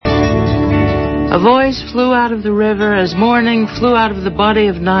A voice flew out of the river as morning flew out of the body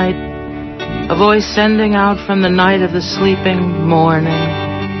of night, a voice sending out from the night of the sleeping morning,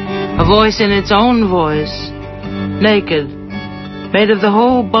 a voice in its own voice, naked, made of the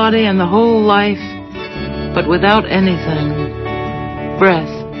whole body and the whole life, but without anything.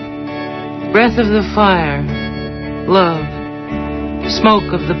 Breath of the fire, love,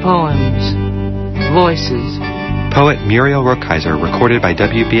 smoke of the poems, voices. Poet Muriel Rukeyser recorded by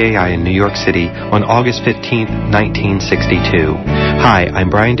WBAI in New York City on August 15, 1962. Hi, I'm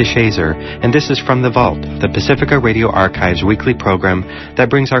Brian DeShazer, and this is From the Vault, the Pacifica Radio Archive's weekly program that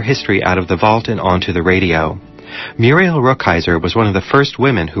brings our history out of the vault and onto the radio. Muriel Rukeyser was one of the first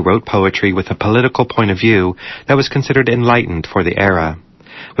women who wrote poetry with a political point of view that was considered enlightened for the era,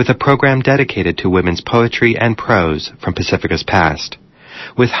 with a program dedicated to women's poetry and prose from Pacifica's past.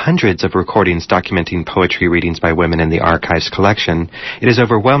 With hundreds of recordings documenting poetry readings by women in the archive's collection, it is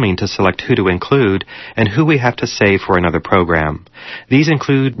overwhelming to select who to include and who we have to save for another program. These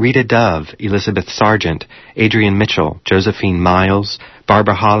include Rita Dove, Elizabeth Sargent, Adrienne Mitchell, Josephine Miles,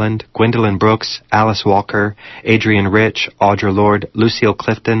 Barbara Holland, Gwendolyn Brooks, Alice Walker, Adrienne Rich, Audre Lorde, Lucille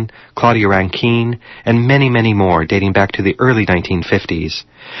Clifton, Claudia Rankine, and many, many more dating back to the early 1950s.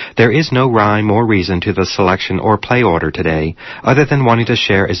 There is no rhyme or reason to the selection or play order today, other than wanting to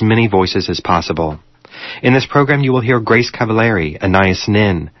share as many voices as possible. In this program you will hear Grace Cavallari, Anais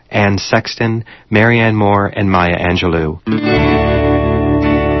Nin, Anne Sexton, Marianne Moore, and Maya Angelou.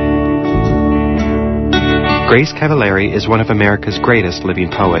 Grace Cavallari is one of America's greatest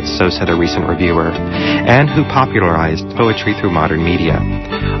living poets, so said a recent reviewer, and who popularized poetry through modern media.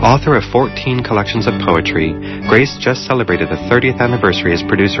 Author of 14 collections of poetry, Grace just celebrated the 30th anniversary as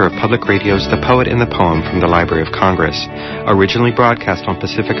producer of public radio's The Poet and the Poem from the Library of Congress, originally broadcast on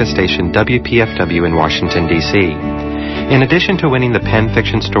Pacifica station WPFW in Washington, D.C. In addition to winning the Penn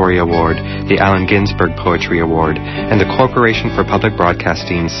Fiction Story Award, the Allen Ginsberg Poetry Award, and the Corporation for Public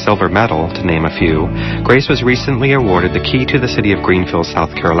Broadcasting's Silver Medal, to name a few, Grace was recently awarded the key to the city of Greenville,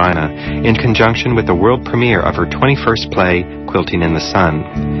 South Carolina, in conjunction with the world premiere of her 21st play, Quilting in the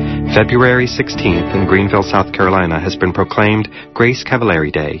Sun. February 16th in Greenville, South Carolina has been proclaimed Grace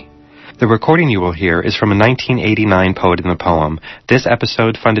Cavallari Day. The recording you will hear is from a 1989 Poet in the Poem, this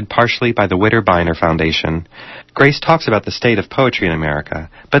episode funded partially by the Witter Bynner Foundation. Grace talks about the state of poetry in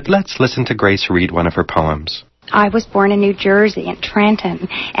America, but let's listen to Grace read one of her poems. I was born in New Jersey, in Trenton,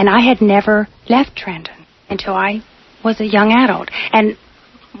 and I had never left Trenton until I was a young adult. And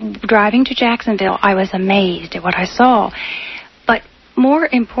driving to Jacksonville, I was amazed at what I saw. But more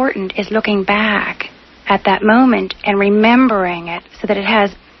important is looking back at that moment and remembering it so that it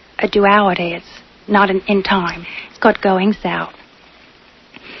has a duality. It's not in time. It's called Going South.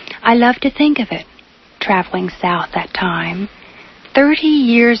 I love to think of it, traveling south that time. 30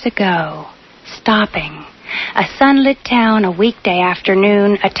 years ago, stopping. A sunlit town, a weekday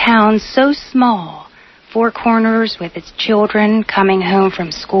afternoon, a town so small, 4 corners with its children coming home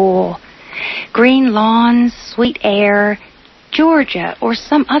from school. Green lawns, sweet air, Georgia or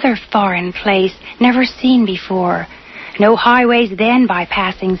some other foreign place never seen before. No highways then,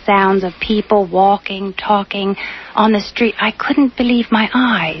 bypassing sounds of people walking, talking on the street. I couldn't believe my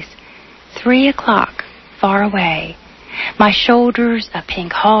eyes. 3 o'clock, far away. My shoulders, a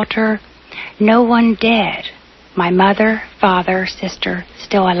pink halter. No one dead. My mother, father, sister,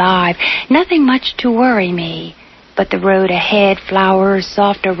 still alive. Nothing much to worry me. But the road ahead, flowers,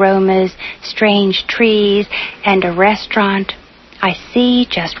 soft aromas, strange trees, and a restaurant. I see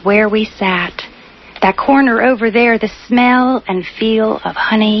just where we sat. That corner over there, the smell and feel of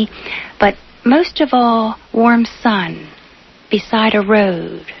honey, but most of all, warm sun, beside a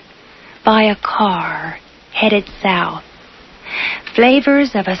road, by a car, headed south.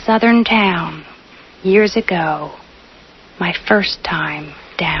 Flavors of a southern town, years ago, my first time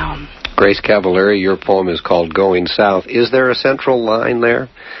down. Grace Cavallari, your poem is called Going South. Is there a central line there?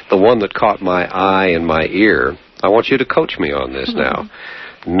 The one that caught my eye and my ear. I want you to coach me on this now.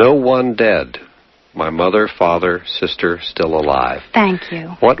 No one dead. My mother, father, sister, still alive. Thank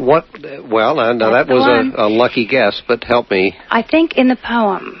you. Well, that was a lucky guess, but help me. I think in the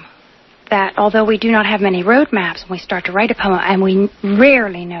poem that although we do not have many road maps when we start to write a poem, and we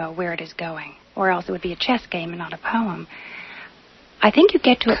rarely know where it is going, or else it would be a chess game and not a poem, I think you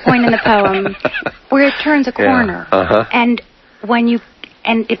get to a point in the poem where it turns a corner. Yeah. And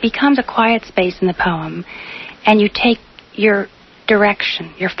and it becomes a quiet space in the poem, and you take your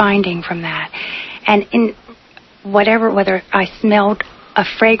direction, your finding from that. And in whether I smelled a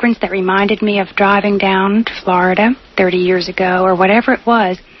fragrance that reminded me of driving down to Florida 30 years ago or whatever it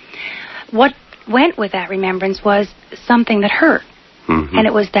was, what went with that remembrance was something that hurt. Mm-hmm. And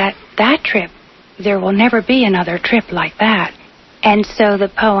it was that trip there will never be another trip like that. And so the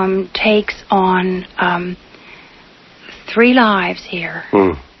poem takes on 3 lives here.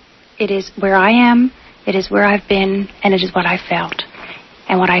 It is where I am, it is where I've been, and it is what I felt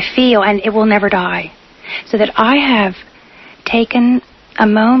and what I feel, and it will never die. So that I have taken a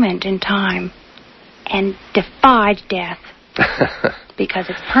moment in time and defied death because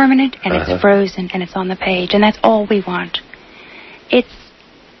it's permanent and it's frozen and it's on the page, and that's all we want. It's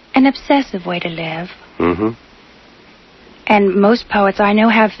an obsessive way to live. And most poets I know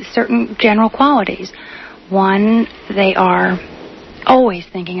have certain general qualities. One, they are always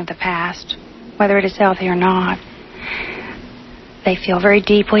thinking of the past, whether it is healthy or not. They feel very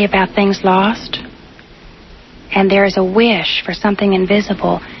deeply about things lost. And there is a wish for something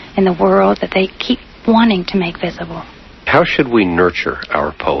invisible in the world that they keep wanting to make visible. How should we nurture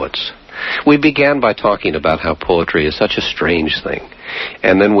our poets? We began by talking about how poetry is such a strange thing.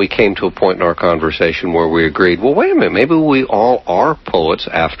 And then we came to a point in our conversation where we agreed, well, wait a minute, maybe we all are poets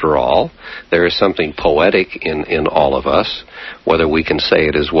after all. There is something poetic in all of us, whether we can say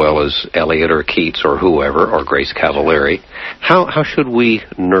it as well as Eliot or Keats or whoever, or Grace Cavallari. How should we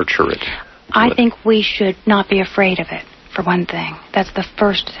nurture it? I think we should not be afraid of it, for one thing. That's the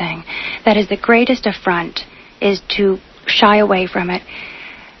first thing. That is the greatest affront, is to shy away from it.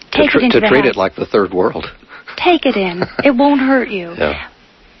 To treat it like the third world. Take it in. It won't hurt you. Yeah.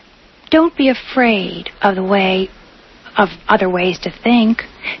 Don't be afraid of other ways to think.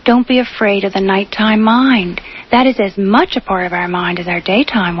 Don't be afraid of the nighttime mind. That is as much a part of our mind as our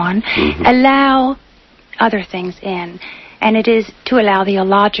daytime one. Allow other things in. And it is to allow the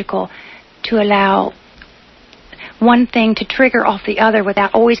illogical, to allow one thing to trigger off the other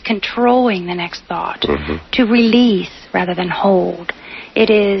without always controlling the next thought. To release rather than hold. It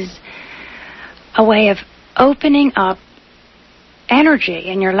is a way of opening up energy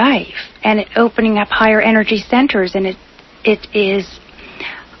in your life, and opening up higher energy centers, and it is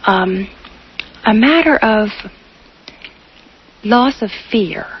a matter of loss of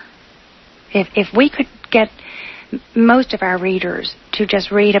fear. If we could get most of our readers to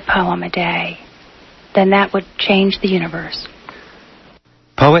just read a poem a day, then that would change the universe.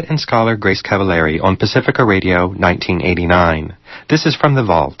 Poet and scholar Grace Cavallari on Pacifica Radio, 1989. This is From the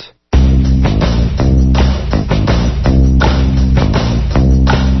Vault.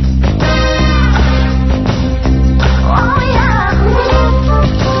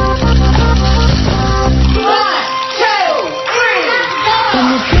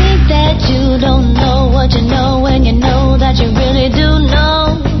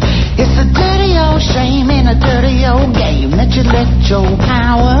 Let your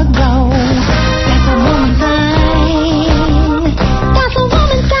power go. That's a woman thing. That's a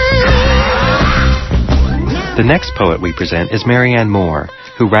woman thing. The next poet we present is Marianne Moore,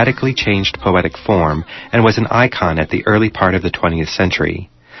 who radically changed poetic form and was an icon at the early part of the 20th century.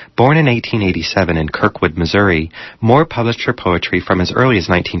 Born in 1887 in Kirkwood, Missouri, Moore published her poetry from as early as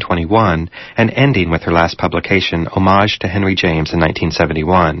 1921 and ending with her last publication, Homage to Henry James, in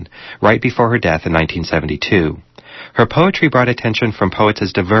 1971, right before her death in 1972. Her poetry brought attention from poets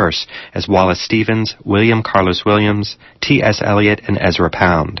as diverse as Wallace Stevens, William Carlos Williams, T.S. Eliot, and Ezra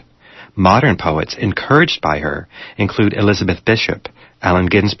Pound. Modern poets encouraged by her include Elizabeth Bishop, Allen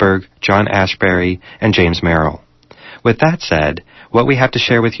Ginsberg, John Ashbery, and James Merrill. With that said, what we have to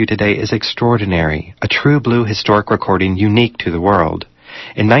share with you today is extraordinary, a true blue historic recording unique to the world.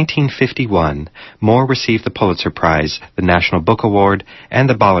 In 1951, Moore received the Pulitzer Prize, the National Book Award, and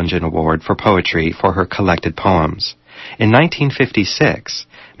the Bollingen Award for Poetry for her collected poems. In 1956,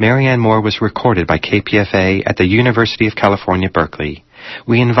 Marianne Moore was recorded by KPFA at the University of California, Berkeley.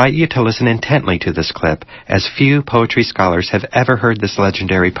 We invite you to listen intently to this clip, as few poetry scholars have ever heard this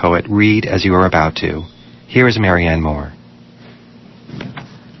legendary poet read as you are about to. Here is Marianne Moore.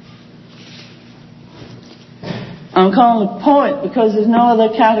 I'm called a poet because there's no other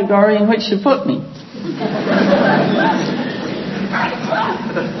category in which to put me.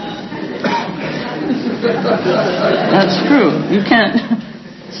 That's true. You can't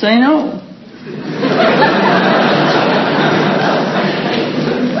say no.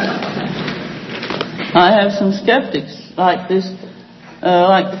 I have some skeptics like this,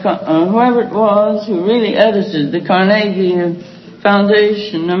 whoever it was who really edited the Carnegie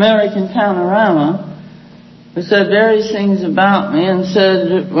Foundation American Panorama, who said various things about me and said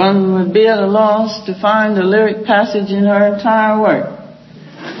that one would be at a loss to find a lyric passage in her entire work.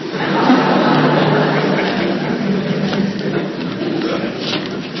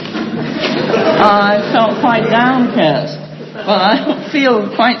 I felt quite downcast. Well, I don't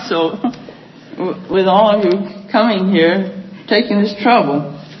feel quite so with all of you coming here, taking this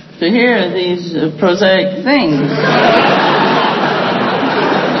trouble. to hear these prosaic things.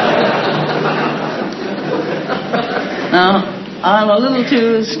 Now, I'm a little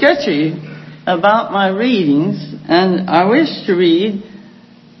too sketchy about my readings, and I wish to read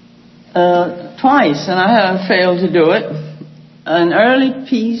twice, and I have failed to do it, an early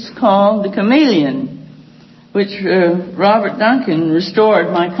piece called The Chameleon, which Robert Duncan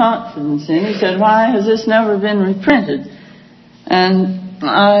restored my confidence in. He said, "Why has this never been reprinted?" And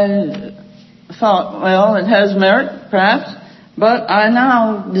I thought, well, it has merit, perhaps, but I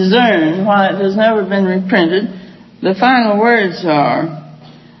now discern why it has never been reprinted. The final words are,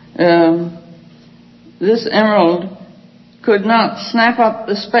 this emerald could not snap up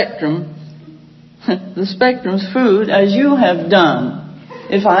the spectrum's food as you have done.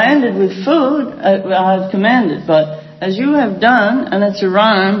 If I ended with food, I'd commend it, but as you have done, and it's a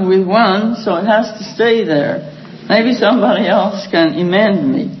rhyme with one, so it has to stay there. Maybe somebody else can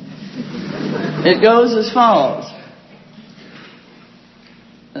amend me. It goes as follows.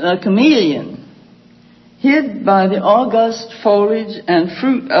 A chameleon, hid by the august foliage and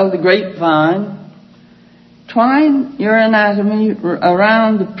fruit of the grapevine, twine your anatomy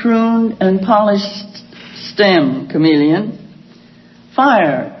around the pruned and polished stem, chameleon.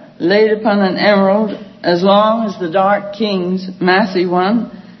 Fire laid upon an emerald as long as the dark king's massy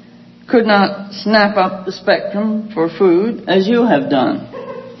one could not snap up the spectrum for food as you have done.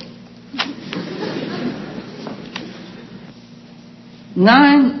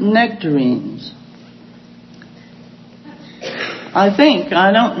 9 nectarines. I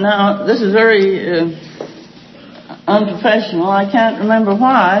don't know, this is very unprofessional. I can't remember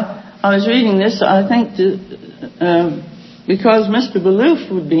why I was reading this. I think because Mr. Balouf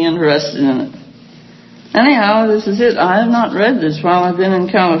would be interested in it. Anyhow, this is it. I have not read this while I've been in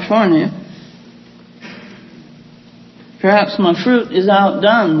California. Perhaps my fruit is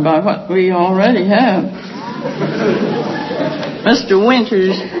outdone by what we already have. Mr.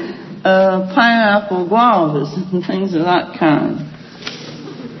 Winter's pineapple guavas and things of that kind.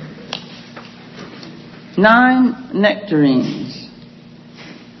 9 nectarines.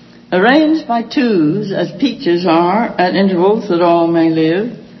 Arranged by twos, as peaches are, at intervals that all may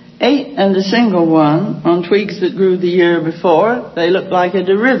live, 8 and a single one on twigs that grew the year before, they look like a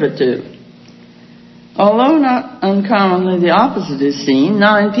derivative. Although not uncommonly the opposite is seen,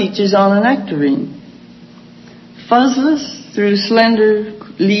 9 peaches on a nectarine. Fuzzless through slender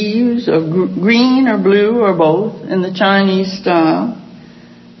leaves of green or blue or both in the Chinese style,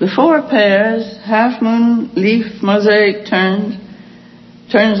 the 4 pairs, half-moon leaf mosaic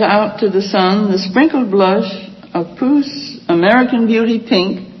turns out to the sun the sprinkled blush of Puss American Beauty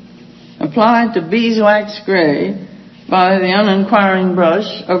pink applied to beeswax gray by the uninquiring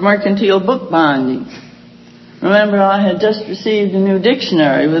brush of mercantile bookbinding. Remember, I had just received a new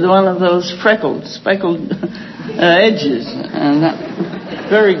dictionary with one of those speckled edges, and I'm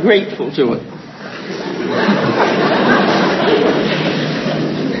very grateful to it.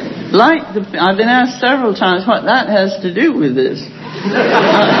 I've been asked several times what that has to do with this.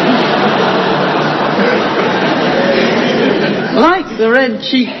 Like the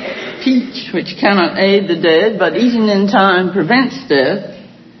red-cheeked peach, which cannot aid the dead, but eaten in time prevents death,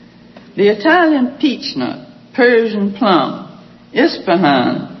 the Italian peach nut, Persian plum,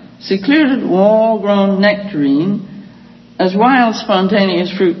 Ispahan, secluded wall-grown nectarine, as wild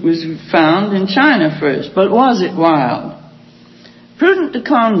spontaneous fruit was found in China first. But was it wild? Prudent de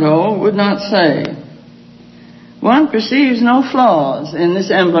Congo would not say. One perceives no flaws in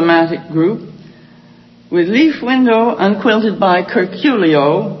this emblematic group, with leaf window unquilted by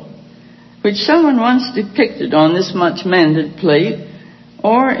Curculio, which someone once depicted on this much mended plate,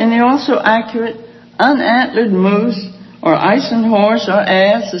 or in the also accurate unantlered moose or Iceland horse or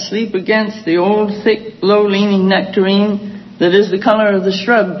ass asleep against the old thick low-leaning nectarine that is the color of the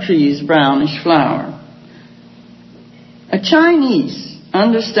shrub tree's brownish flower. A Chinese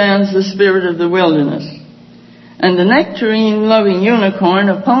understands the spirit of the wilderness, and the nectarine-loving unicorn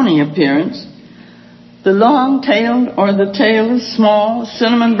of pony appearance, the long-tailed or the tailless, small,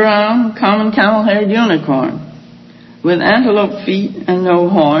 cinnamon-brown, common camel-haired unicorn, with antelope feet and no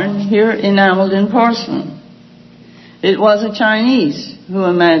horn, here enameled in porcelain. It was a Chinese who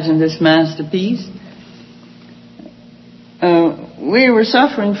imagined this masterpiece. We were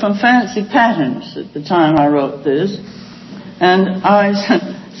suffering from fancy patterns at the time I wrote this, and I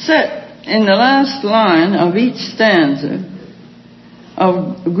set in the last line of each stanza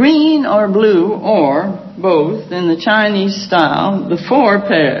of green or blue or both in the Chinese style, the 4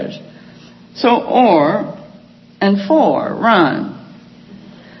 pairs. So or and 4 rhyme.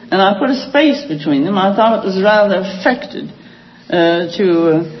 And I put a space between them. I thought it was rather affected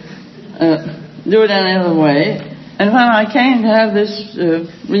to do it any other way. And when I came to have this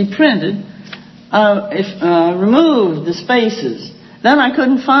reprinted, I removed the spaces. Then I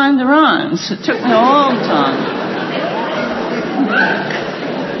couldn't find the rhymes. It took me a long time.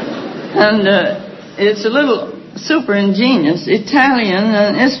 And it's a little super ingenious. Italian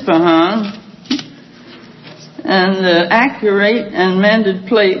and Ispahan, and accurate and mended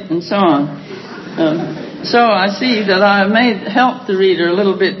plate, and so on. So I see that I helped the reader a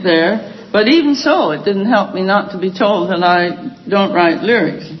little bit there, but even so, it didn't help me not to be told that I don't write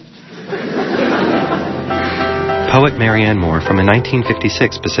lyrics. Poet Marianne Moore from a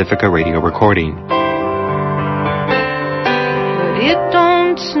 1956 Pacifica radio recording. But it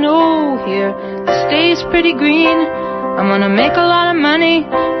don't snow here, the state's pretty green. I'm gonna make a lot of money,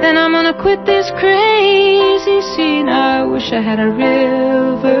 then I'm gonna quit this crazy scene. I wish I had a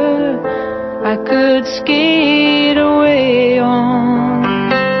river I could skate away on.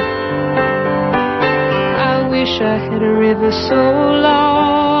 I wish I had a river so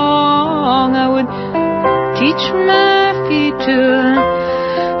long I would teach my feet to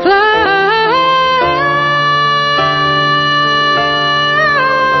fly.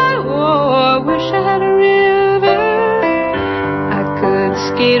 Oh, I wish I had a river I could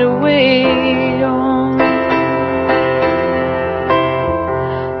skate away on.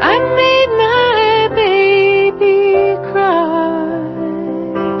 I made my baby cry.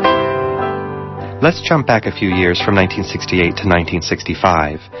 Let's jump back a few years from 1968 to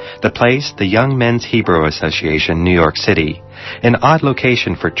 1965. The place, the Young Men's Hebrew Association, New York City. An odd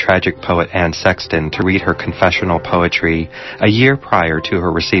location for tragic poet Anne Sexton to read her confessional poetry a year prior to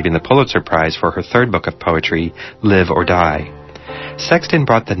her receiving the Pulitzer Prize for her third book of poetry, Live or Die. Sexton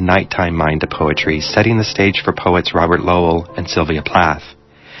brought the nighttime mind to poetry, setting the stage for poets Robert Lowell and Sylvia Plath.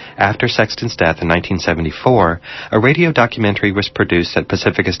 After Sexton's death in 1974, a radio documentary was produced at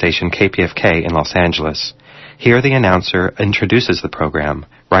Pacifica station KPFK in Los Angeles. Here the announcer introduces the program.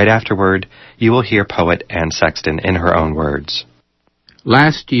 Right afterward, you will hear poet Anne Sexton in her own words.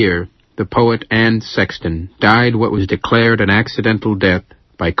 Last year, the poet Anne Sexton died what was declared an accidental death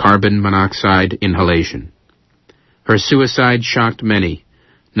by carbon monoxide inhalation. Her suicide shocked many,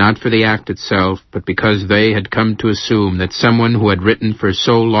 not for the act itself, but because they had come to assume that someone who had written for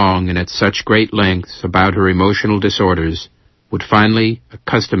so long and at such great lengths about her emotional disorders would finally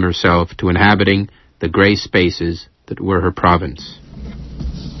accustom herself to inhabiting the gray spaces that were her province.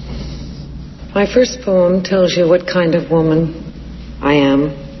 My first poem tells you what kind of woman I am.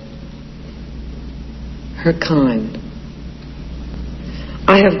 Her kind.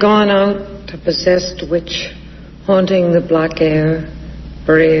 I have gone out, a possessed witch, haunting the black air,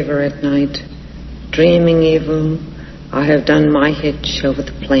 braver at night, dreaming evil. I have done my hitch over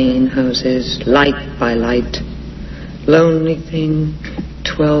the plain houses, light by light. Lonely thing,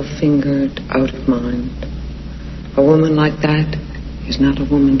 12-fingered, out of mind. A woman like that is not a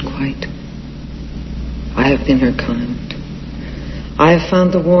woman quite. I have been her kind. I have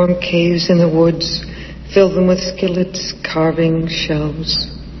found the warm caves in the woods, filled them with skillets, carving shelves,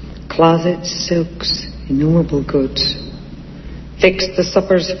 closets, silks, innumerable goods. Fixed the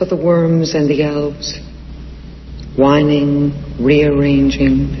suppers for the worms and the elves, whining,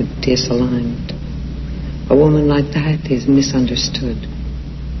 rearranging the disaligned. A woman like that is misunderstood.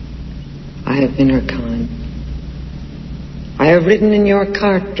 I have been her kind. I have ridden in your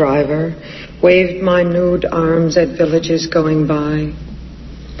cart, driver, waved my nude arms at villages going by,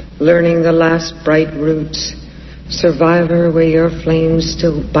 learning the last bright routes, survivor where your flames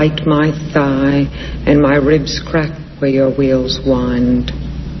still bite my thigh and my ribs crack where your wheels wind.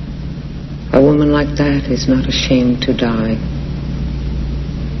 A woman like that is not ashamed to die.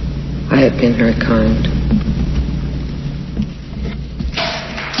 I have been her kind.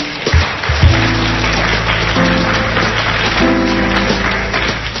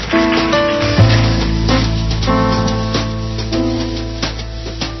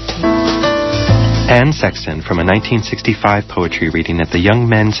 Anne Sexton from a 1965 poetry reading at the Young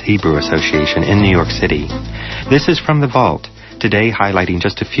Men's Hebrew Association in New York City. This is From the Vault, today highlighting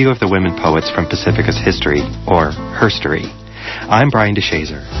just a few of the women poets from Pacifica's history, or herstory. I'm Brian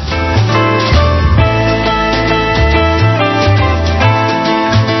DeShazer.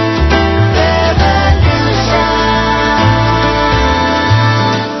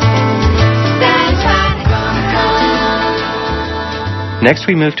 Next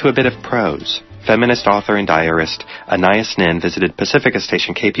we move to a bit of prose. Feminist author and diarist Anais Nin visited Pacifica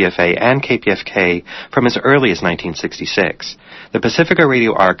station KPFA and KPFK from as early as 1966. The Pacifica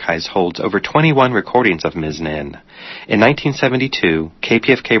Radio Archives holds over 21 recordings of Ms. Nin. In 1972,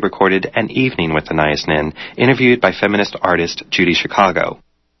 KPFK recorded An Evening with Anais Nin, interviewed by feminist artist Judy Chicago.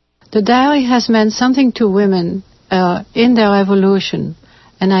 the diary has meant something to women in their evolution.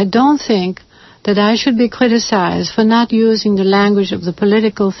 And I don't think that I should be criticized for not using the language of the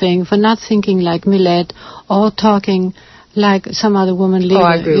political thing, for not thinking like Millett or talking like some other woman leader. Oh,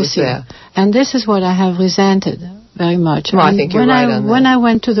 I agree with that. And this is what I have resented very much. Well, I think you're right on that. When I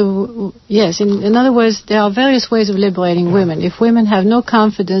went to the... Yes, in other words, there are various ways of liberating women. If women have no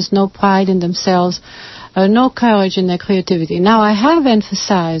confidence, no pride in themselves, no courage in their creativity. Now, I have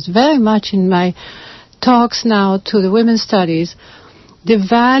emphasized very much in my talks now to the women's studies the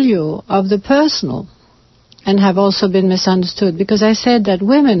value of the personal, and have also been misunderstood, because I said that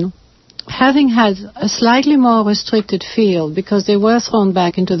women, having had a slightly more restricted field because they were thrown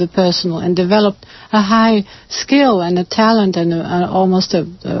back into the personal and developed a high skill and a talent and almost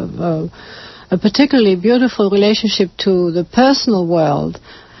a particularly beautiful relationship to the personal world,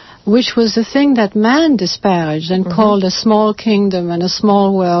 which was the thing that man disparaged and called a small kingdom and a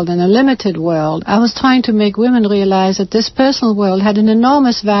small world and a limited world. I was trying to make women realize that this personal world had an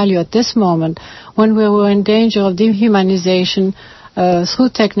enormous value at this moment when we were in danger of dehumanization through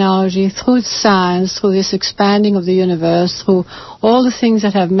technology, through science, through this expanding of the universe, through all the things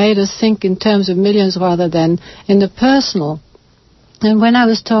that have made us think in terms of millions rather than in the personal. And when I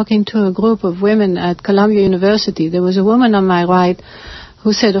was talking to a group of women at Columbia University, there was a woman on my right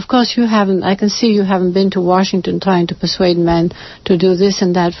who said, of course I can see you haven't been to Washington trying to persuade men to do this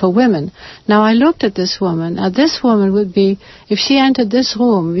and that for women. Now I looked at this woman. Now this woman would be, if she entered this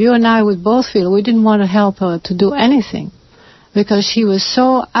room, you and I would both feel we didn't want to help her to do anything, because she was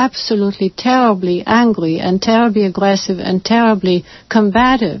so absolutely terribly angry and terribly aggressive and terribly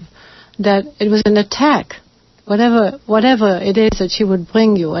combative that it was an attack. Whatever it is that she would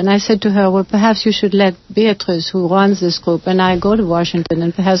bring you. And I said to her, well, perhaps you should let Beatrice, who runs this group, and I go to Washington,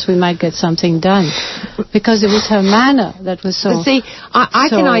 and perhaps we might get something done. Because it was her manner that was so... But see, I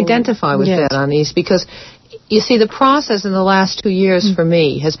can identify with that, Anais, because, you see, the process in the last 2 years for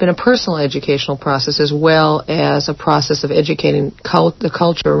me has been a personal educational process as well as a process of educating the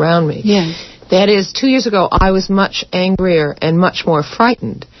culture around me. Yes. That is, 2 years ago, I was much angrier and much more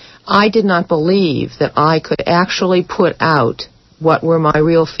frightened. I did not believe that I could actually put out what were my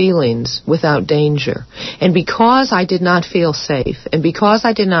real feelings without danger. And because I did not feel safe, and because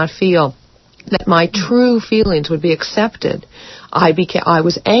I did not feel that my true feelings would be accepted, I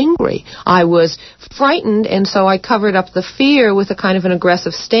was angry. I was frightened, and so I covered up the fear with a kind of an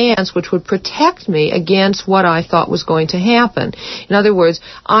aggressive stance which would protect me against what I thought was going to happen. In other words,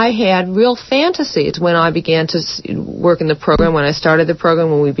 I had real fantasies when I began to work in the program, when I started the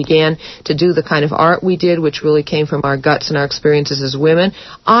program, when we began to do the kind of art we did, which really came from our guts and our experiences as women.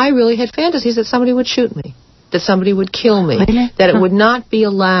 I really had fantasies that somebody would shoot me, that somebody would kill me, that it would not be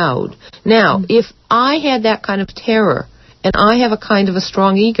allowed. Now, if I had that kind of terror, and I have a kind of a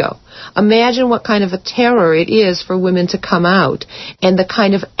strong ego, imagine what kind of a terror it is for women to come out, and the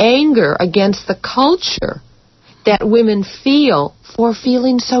kind of anger against the culture that women feel for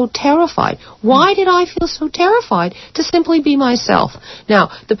feeling so terrified. Why did I feel so terrified? To simply be myself.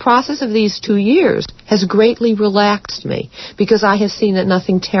 Now, the process of these 2 years has greatly relaxed me, because I have seen that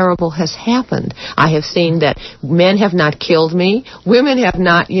nothing terrible has happened. I have seen that men have not killed me. Women have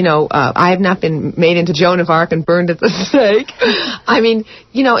not, I have not been made into Joan of Arc and burned at the stake. I mean,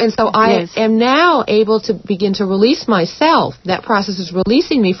 and so I am now able to begin to release myself. That process is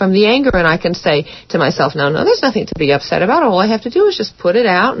releasing me from the anger, and I can say to myself, no, there's nothing to be upset about. All I have to do is just put it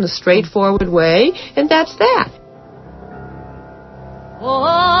out in a straightforward way, and that's that.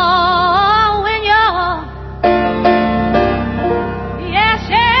 Oh, when you're, yes,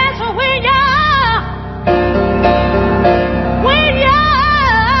 when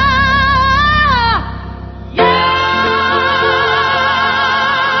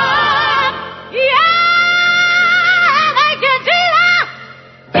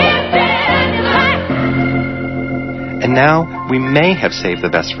And now, we may have saved the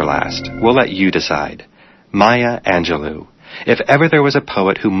best for last. We'll let you decide. Maya Angelou. If ever there was a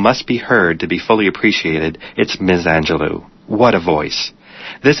poet who must be heard to be fully appreciated, it's Ms. Angelou. What a voice.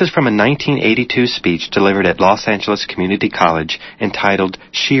 This is from a 1982 speech delivered at Los Angeles Community College entitled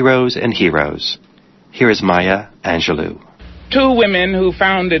Sheroes and Heroes. Here is Maya Angelou. 2 women who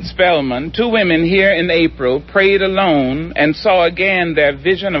founded Spelman, 2 women here in April, prayed alone and saw again their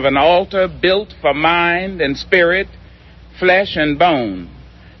vision of an altar built for mind and spirit, flesh and bone.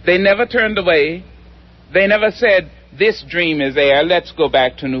 They never turned away. They never said, this dream is there, let's go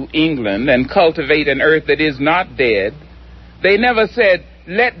back to New England and cultivate an earth that is not dead. They never said,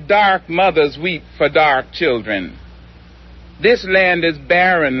 let dark mothers weep for dark children. This land is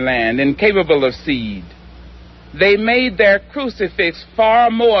barren land, incapable of seed. They made their crucifix far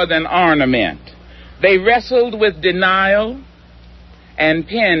more than ornament. They wrestled with denial and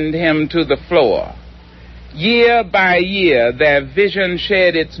pinned him to the floor. Year by year, their vision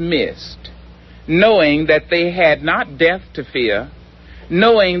shed its mist, knowing that they had not death to fear,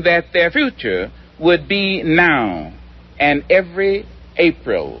 knowing that their future would be now, and every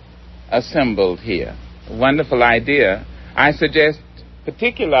April assembled here. A wonderful idea. I suggest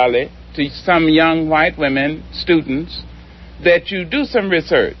particularly to some young white women, students, that you do some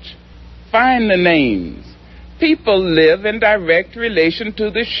research. Find the names. People live in direct relation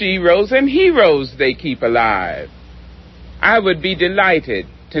to the sheroes and heroes they keep alive. I would be delighted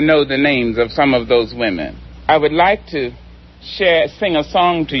to know the names of some of those women. I would like to sing a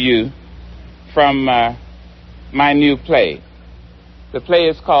song to you from my new play. The play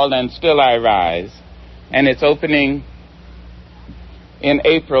is called And Still I Rise, and it's opening in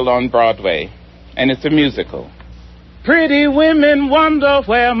April on Broadway, and it's a musical. Pretty women wonder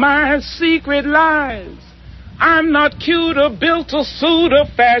where my secret lies. I'm not cute or built to suit a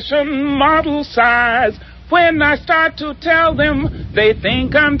fashion model size. When I start to tell them, they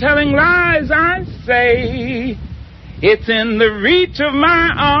think I'm telling lies. I say, it's in the reach of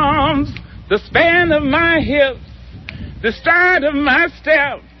my arms, the span of my hips, the stride of my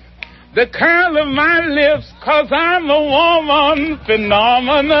step, the curl of my lips, 'cause I'm a woman,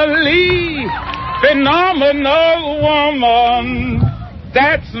 phenomenally, phenomenal woman.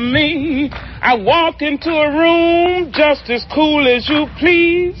 That's me. I walk into a room just as cool as you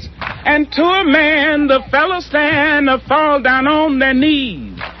please, and to a man the fellows stand or fall down on their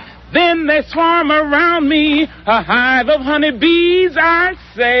knees. Then they swarm around me, a hive of honeybees. I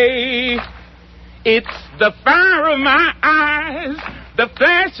say, it's the fire of my eyes, the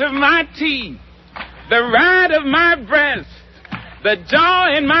flash of my teeth, the ride of my breast, the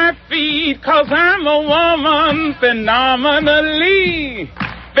joy in my feet, 'cause I'm a woman, phenomenally,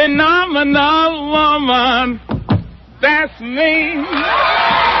 phenomenal woman. That's me.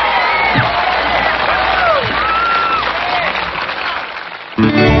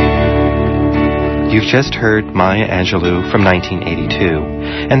 You've just heard Maya Angelou from 1982.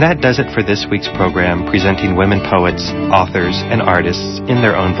 And that does it for this week's program, presenting women poets, authors, and artists in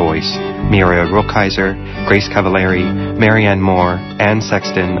their own voice. Muriel Rukeyser, Grace Cavallari, Marianne Moore, Anne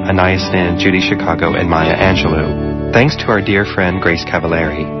Sexton, Anaya Snin, Judy Chicago, and Maya Angelou. Thanks to our dear friend Grace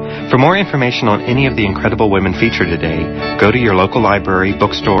Cavallari. For more information on any of the incredible women featured today, go to your local library,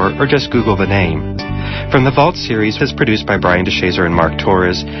 bookstore, or just Google the name. From the Vault series is produced by Brian DeShazer and Mark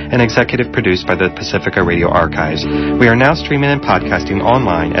Torres and executive produced by the Pacifica Radio Archives. We are now streaming and podcasting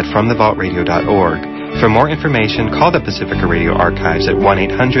online at FromTheVaultRadio.org. For more information, call the Pacifica Radio Archives at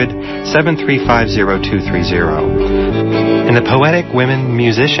 1-800-735-0230. And the poetic women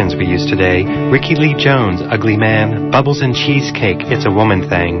musicians we used today, Ricky Lee Jones, Ugly Man, Bubbles and Cheesecake, It's a Woman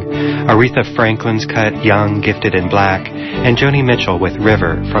Thing, Aretha Franklin's cut, Young, Gifted, and Black, and Joni Mitchell with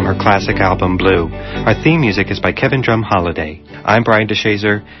River from her classic album Blue. Our theme music is by Kevin Drum Holiday. I'm Brian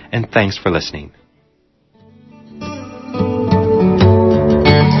DeShazer, and thanks for listening.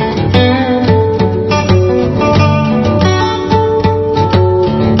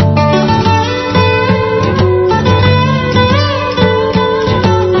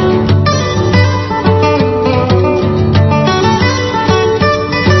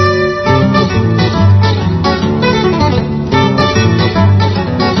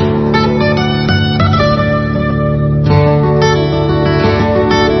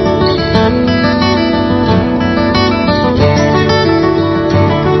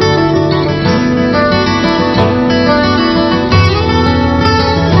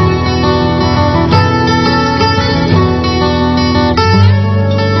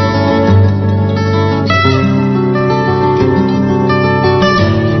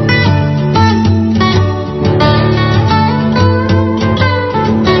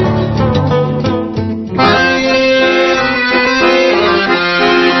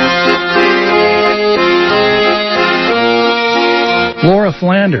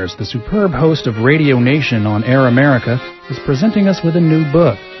 Flanders, the superb host of Radio Nation on Air America, is presenting us with a new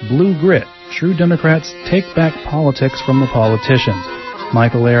book, Blue Grit, True Democrats Take Back Politics from the Politicians.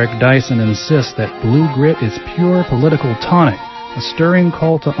 Michael Eric Dyson insists that blue grit is pure political tonic, a stirring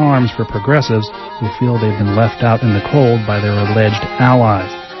call to arms for progressives who feel they've been left out in the cold by their alleged allies.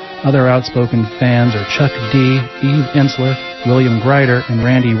 Other outspoken fans are Chuck D., Eve Ensler, William Greider, and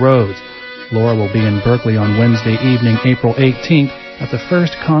Randy Rhodes. Laura will be in Berkeley on Wednesday evening, April 18th, at the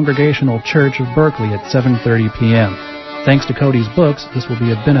First Congregational Church of Berkeley at 7:30 p.m. Thanks to Cody's books, this will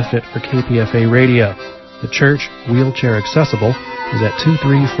be a benefit for KPFA Radio. The church, wheelchair accessible, is at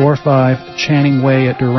 2345 Channing Way at Durant.